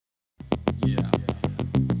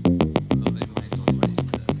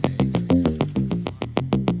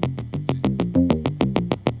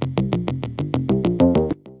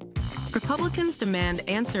demand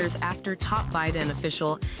answers after top Biden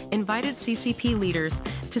official invited CCP leaders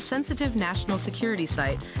to sensitive national security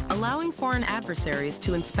site, allowing foreign adversaries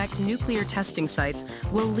to inspect nuclear testing sites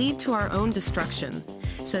will lead to our own destruction,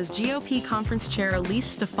 says GOP Conference Chair Elise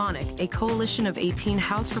Stefanik. A coalition of 18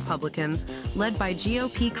 House Republicans, led by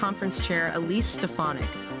GOP Conference Chair Elise Stefanik,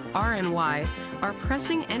 R-N.Y, are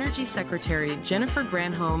pressing Energy Secretary Jennifer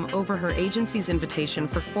Granholm over her agency's invitation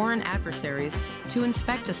for foreign adversaries to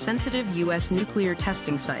inspect a sensitive U.S. nuclear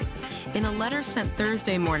testing site. In a letter sent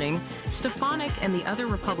Thursday morning, Stefanik and the other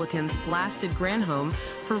Republicans blasted Granholm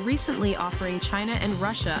for recently offering China and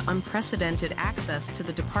Russia unprecedented access to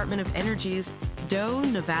the Department of Energy's Doe,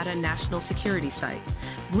 Nevada National Security Site.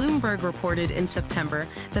 Bloomberg reported in September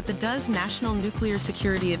that the DOE's National Nuclear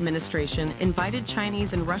Security Administration invited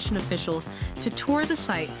Chinese and Russian officials to tour the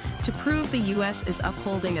site to prove the U.S. is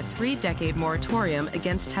upholding a 3-decade moratorium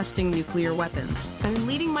against testing nuclear weapons. I'm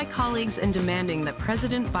leading my colleagues in demanding that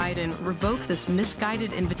President Biden revoke this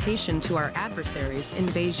misguided invitation to our adversaries in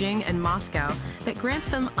Beijing and Moscow that grants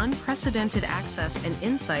them unprecedented access and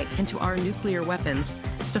insight into our nuclear weapons,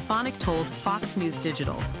 Stefanik told Fox News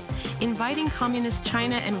Digital. Inviting communist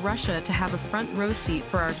China and Russia to have a front row seat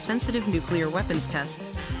for our sensitive nuclear weapons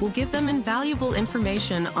tests will give them invaluable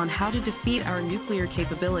information on how to defeat our nuclear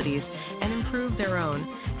capabilities and improve their own,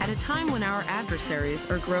 at a time when our adversaries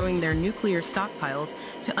are growing their nuclear stockpiles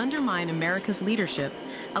to undermine America's leadership.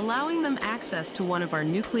 Allowing them access to one of our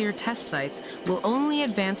nuclear test sites will only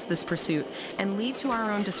advance this pursuit and lead to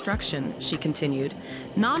our own destruction, she continued.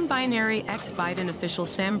 Non-binary ex-Biden official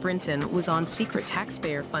Sam Brinton was on secret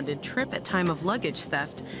taxpayer-funded trip at time of luggage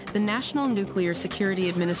theft. The National Nuclear Security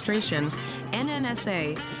Administration,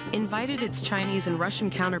 NNSA, invited its Chinese and Russian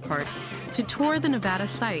counterparts to tour the Nevada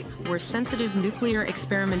site where sensitive nuclear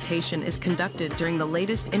experimentation is conducted during the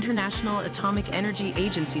latest International Atomic Energy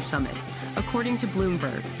Agency summit, according to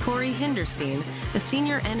Bloomberg. Corey Hinderstein, a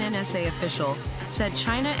senior NNSA official, said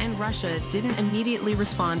China and Russia didn't immediately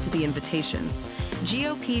respond to the invitation.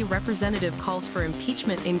 GOP representative calls for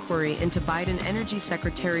impeachment inquiry into Biden Energy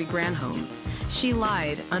Secretary Granholm. She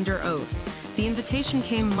lied under oath. The invitation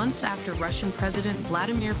came months after Russian President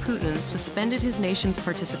Vladimir Putin suspended his nation's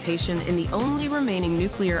participation in the only remaining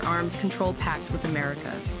nuclear arms control pact with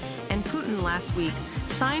America. And Putin last week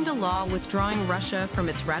signed a law withdrawing Russia from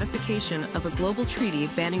its ratification of a global treaty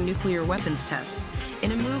banning nuclear weapons tests,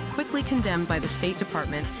 in a move quickly condemned by the State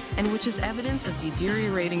Department and which is evidence of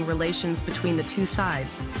deteriorating relations between the two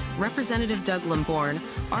sides. Representative Doug Lamborn,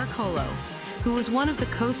 R-Colo, who was one of the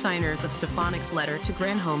co-signers of Stefanik's letter to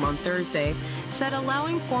Granholm on Thursday, said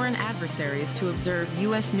allowing foreign adversaries to observe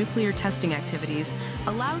U.S. nuclear testing activities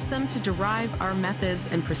allows them to derive our methods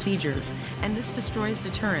and procedures, and this destroys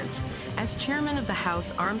deterrence. As chairman of the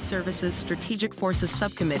House Armed Services Strategic Forces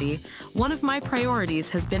Subcommittee, one of my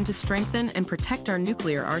priorities has been to strengthen and protect our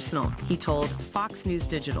nuclear arsenal, he told Fox News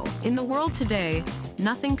Digital. In the world today,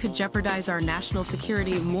 nothing could jeopardize our national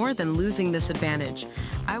security more than losing this advantage.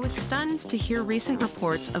 I was stunned to hear recent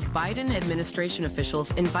reports of Biden administration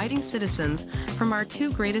officials inviting citizens from our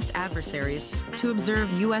two greatest adversaries to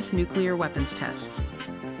observe U.S. nuclear weapons tests.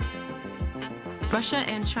 Russia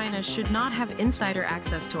and China should not have insider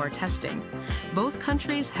access to our testing. Both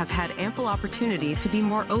countries have had ample opportunity to be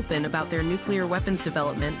more open about their nuclear weapons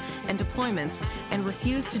development and deployments and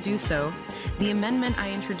refuse to do so. The amendment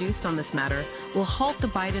I introduced on this matter will halt the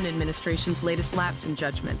Biden administration's latest lapse in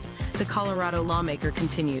judgment, the Colorado lawmaker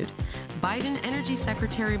continued. Biden Energy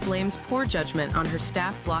Secretary blames poor judgment on her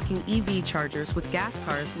staff blocking EV chargers with gas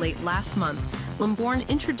cars late last month. Lamborn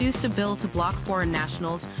introduced a bill to block foreign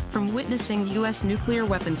nationals from witnessing U.S. nuclear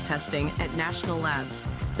weapons testing at national labs.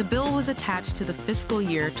 The bill was attached to the fiscal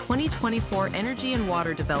year 2024 Energy and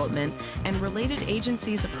Water Development and Related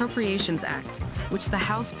Agencies Appropriations Act, which the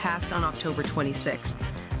House passed on October 26th.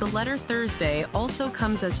 The letter Thursday also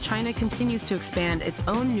comes as China continues to expand its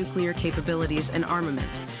own nuclear capabilities and armament.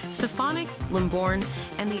 Stefanik, Lamborn,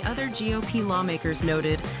 and the other GOP lawmakers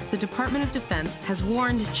noted the Department of Defense has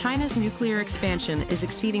warned China's nuclear expansion is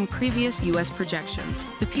exceeding previous U.S. projections.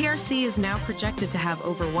 The PRC is now projected to have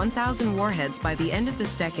over 1,000 warheads by the end of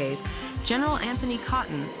this decade. General Anthony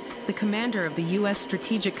Cotton, the commander of the U.S.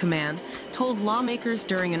 Strategic Command, told lawmakers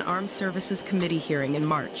during an Armed Services Committee hearing in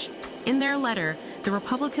March. In their letter, the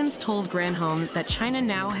Republicans told Granholm that China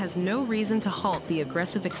now has no reason to halt the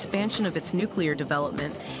aggressive expansion of its nuclear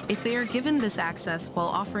development if they are given this access while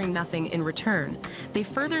offering nothing in return. They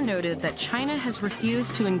further noted that China has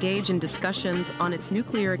refused to engage in discussions on its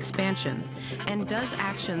nuclear expansion, and DOE's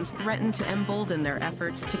actions threaten to embolden their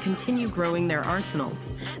efforts to continue growing their arsenal.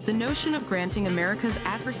 The notion of granting America's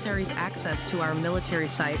adversaries access to our military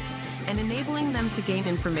sites and enabling them to gain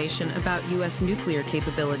information about U.S. nuclear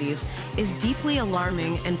capabilities is deeply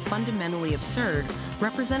alarming and fundamentally absurd,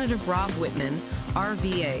 Representative Rob Whitman,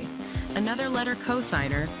 RVA, another letter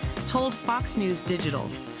co-signer, told Fox News Digital.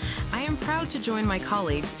 I am proud to join my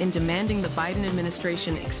colleagues in demanding the Biden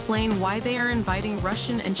administration explain why they are inviting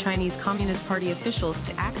Russian and Chinese Communist Party officials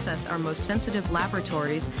to access our most sensitive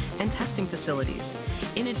laboratories and testing facilities.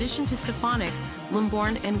 In addition to Stefanik,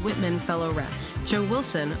 Lamborn and Whitman fellow reps, Joe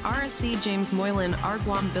Wilson, RSC James Moylan, R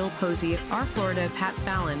Guam Bill Posey, R Florida Pat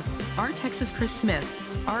Fallon, R Texas Chris Smith,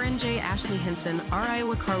 RNJ Ashley Hinson, R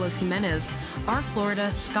Iowa Carlos Jimenez, R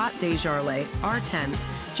Florida Scott Desjardins, R10,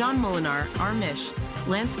 John Molinar, R Mish,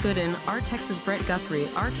 Lance Gooden, R Texas Brett Guthrie,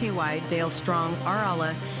 RKY Dale Strong, R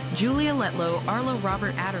Alla, Julia Letlow, Arlo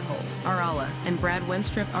Robert Adderholt, R Alla, and Brad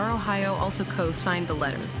Wenstrup, R Ohio also co-signed the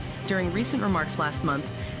letter. During recent remarks last month,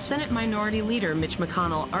 Senate Minority Leader Mitch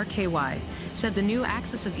McConnell, RKY, said the new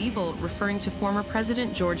axis of evil, referring to former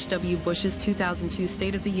President George W. Bush's 2002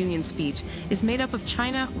 State of the Union speech, is made up of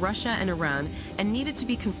China, Russia, and Iran, and needed to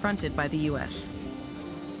be confronted by the U.S.